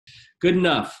Good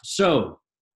enough. So,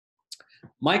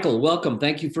 Michael, welcome.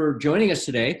 Thank you for joining us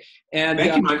today. And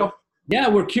Thank you, Michael. yeah,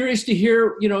 we're curious to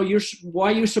hear,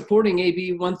 why you're supporting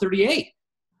AB138.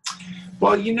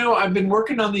 Well, I've been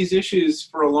working on these issues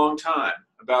for a long time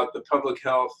about the public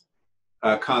health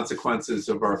consequences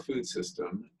of our food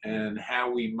system and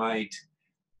how we might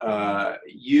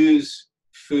use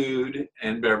food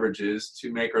and beverages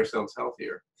to make ourselves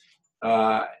healthier.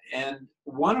 And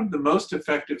one of the most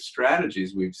effective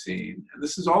strategies we've seen, and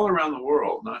this is all around the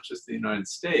world, not just the United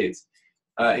States,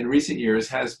 in recent years,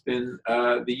 has been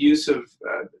the use of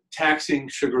taxing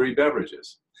sugary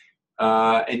beverages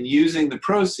and using the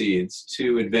proceeds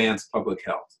to advance public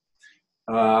health.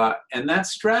 And that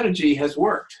strategy has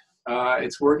worked.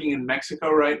 It's working in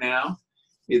Mexico right now.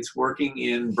 It's working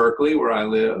in Berkeley, where I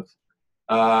live,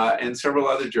 and several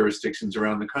other jurisdictions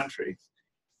around the country.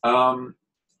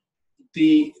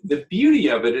 The beauty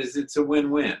of it is it's a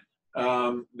win-win,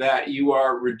 that you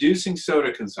are reducing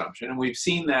soda consumption, and we've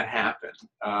seen that happen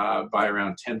by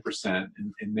around 10%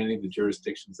 in many of the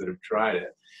jurisdictions that have tried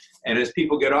it. And as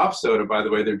people get off soda, by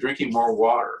the way, they're drinking more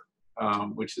water,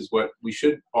 which is what we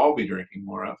should all be drinking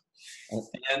more of.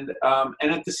 And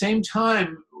at the same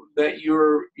time that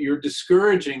you're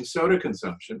discouraging soda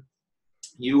consumption,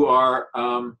 you are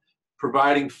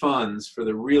providing funds for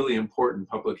the really important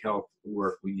public health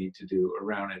work we need to do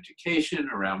around education,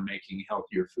 around making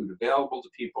healthier food available to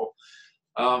people.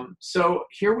 So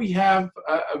here we have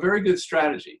a very good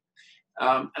strategy.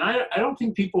 And I don't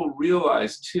think people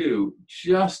realize, too,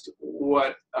 just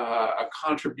what a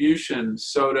contribution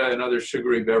soda and other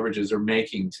sugary beverages are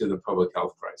making to the public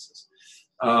health crisis.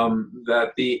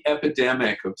 That the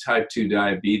epidemic of type 2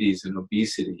 diabetes and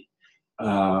obesity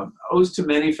owes to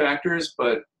many factors,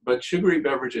 but sugary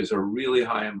beverages are really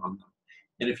high among them.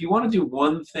 And if you want to do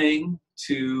one thing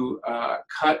to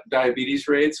cut diabetes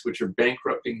rates, which are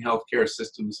bankrupting healthcare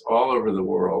systems all over the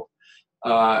world,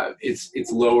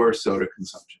 it's lower soda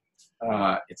consumption.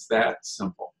 It's that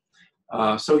simple.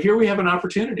 So here we have an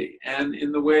opportunity, and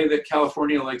in the way that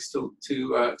California likes to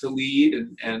lead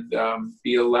and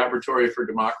be a laboratory for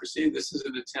democracy, this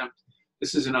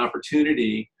is an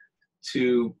opportunity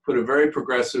to put a very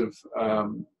progressive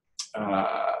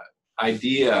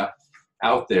idea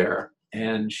out there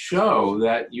and show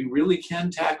that you really can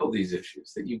tackle these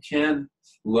issues, that you can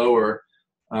lower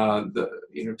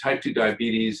type 2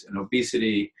 diabetes and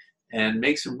obesity and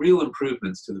make some real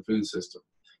improvements to the food system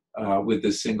with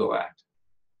this single act.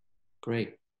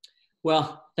 Great.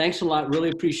 Well, thanks a lot.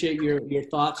 Really appreciate your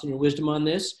thoughts and your wisdom on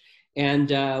this. And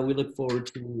we look forward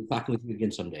to talking with you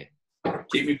again someday.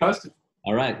 Keep me posted.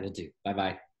 All right, we'll do.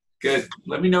 Bye-bye. Good.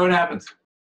 Let me know what happens.